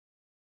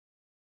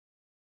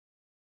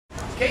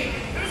Okay,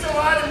 there's a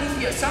lot of move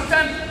here.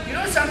 Sometimes, you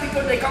know, some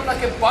people, they come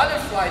like a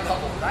butterfly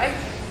double, right?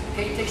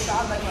 Okay, you take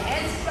shot like your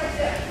hands right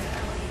there.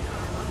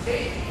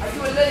 Okay, I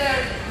do a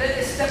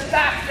little step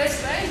back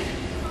this way.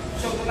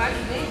 So go back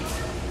to me.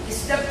 You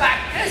step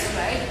back this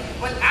way,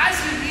 but as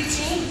you're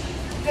reaching,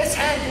 this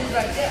hand is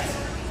like this.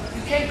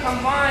 You can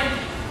combine.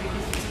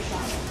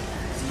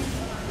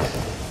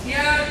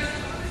 Here,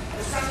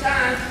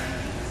 sometimes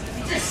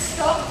you just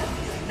stop.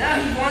 Now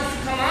he wants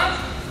to come up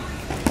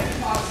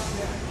and pause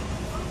there.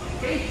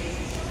 Okay?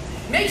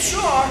 Make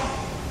sure,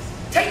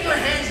 take your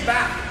hands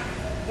back.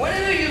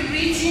 Whenever you're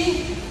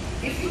reaching,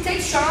 if you take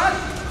shot,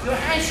 your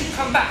hand should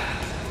come back.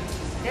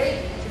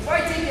 Okay? If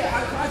I take it,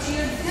 I'm watching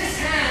this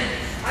hand,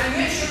 I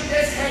make sure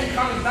this hand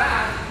comes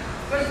back.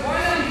 Because while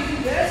I'm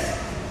doing this,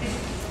 it's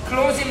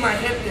closing my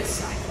hip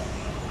this side.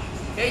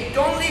 Okay?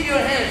 Don't leave your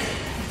hands.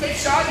 You take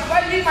shot, if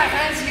I leave my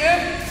hands here,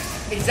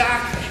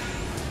 exactly.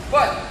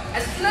 But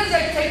as soon as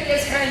I take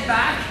this hand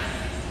back,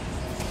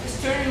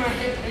 just turning my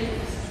hip in.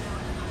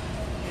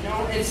 You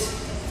know, it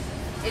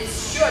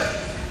should,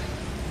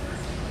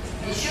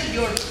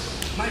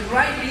 my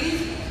right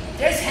knee,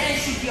 this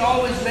hand should be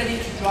always ready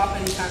to drop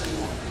anytime you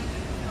want.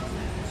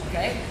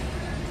 Okay?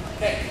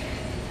 Okay.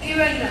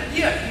 Even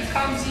here, he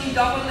comes in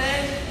double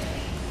leg,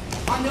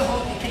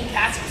 underhook, you can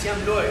catch him, see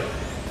I'm doing.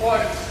 Or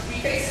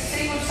he takes a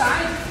single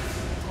side,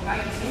 go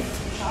back to me,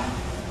 shot.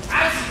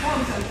 As he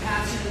comes, I'm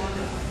catching him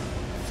underhook.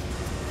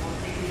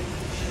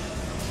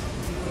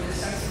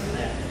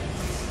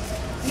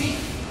 See,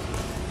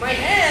 my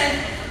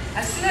hand,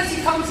 as soon as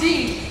he comes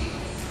in,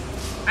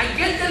 I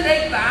get the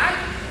leg back.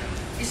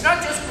 It's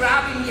not just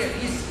grabbing here.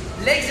 His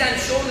legs and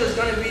shoulders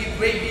gonna be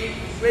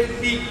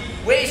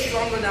way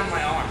stronger than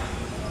my arm.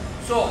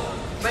 So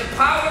my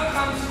power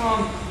comes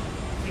from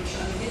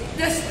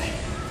this way.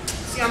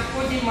 See, I'm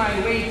putting my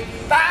weight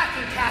back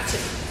and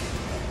catching.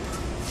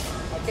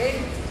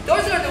 Okay?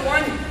 Those are the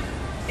ones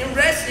in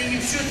wrestling you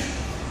should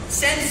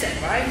sense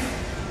it, right?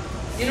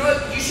 You know,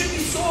 you should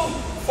be so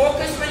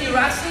focused when you're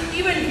wrestling.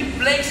 Even if he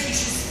blinks, you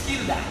should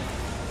feel that.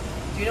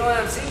 Do you know what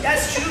I'm saying?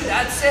 That's true.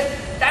 That's it.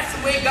 That's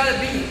the way it gotta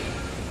be.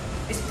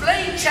 It's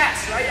playing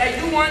chess, right? I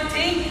do one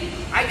thing,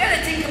 I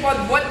gotta think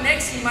about what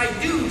next he might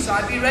do, so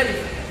I'll be ready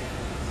for it.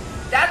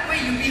 That way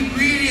you be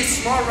really a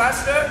smart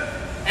wrestler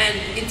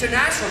and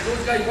international.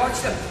 Those guys,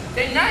 watch them.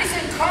 They're nice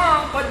and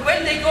calm, but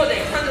when they go,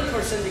 they're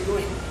 100% they go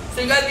in.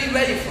 So you gotta be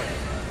ready for it.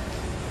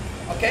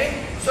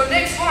 Okay? So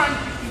next one,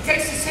 he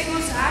takes the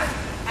single side.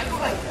 I go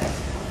like that.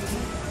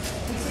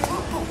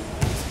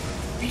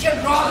 You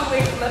can draw the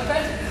way flip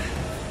it,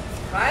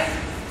 right?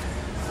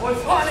 Or if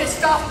you want to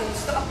stop them,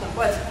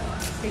 but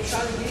take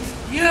shot again.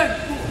 Here,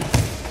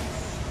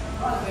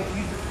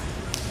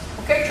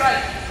 okay, try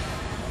it.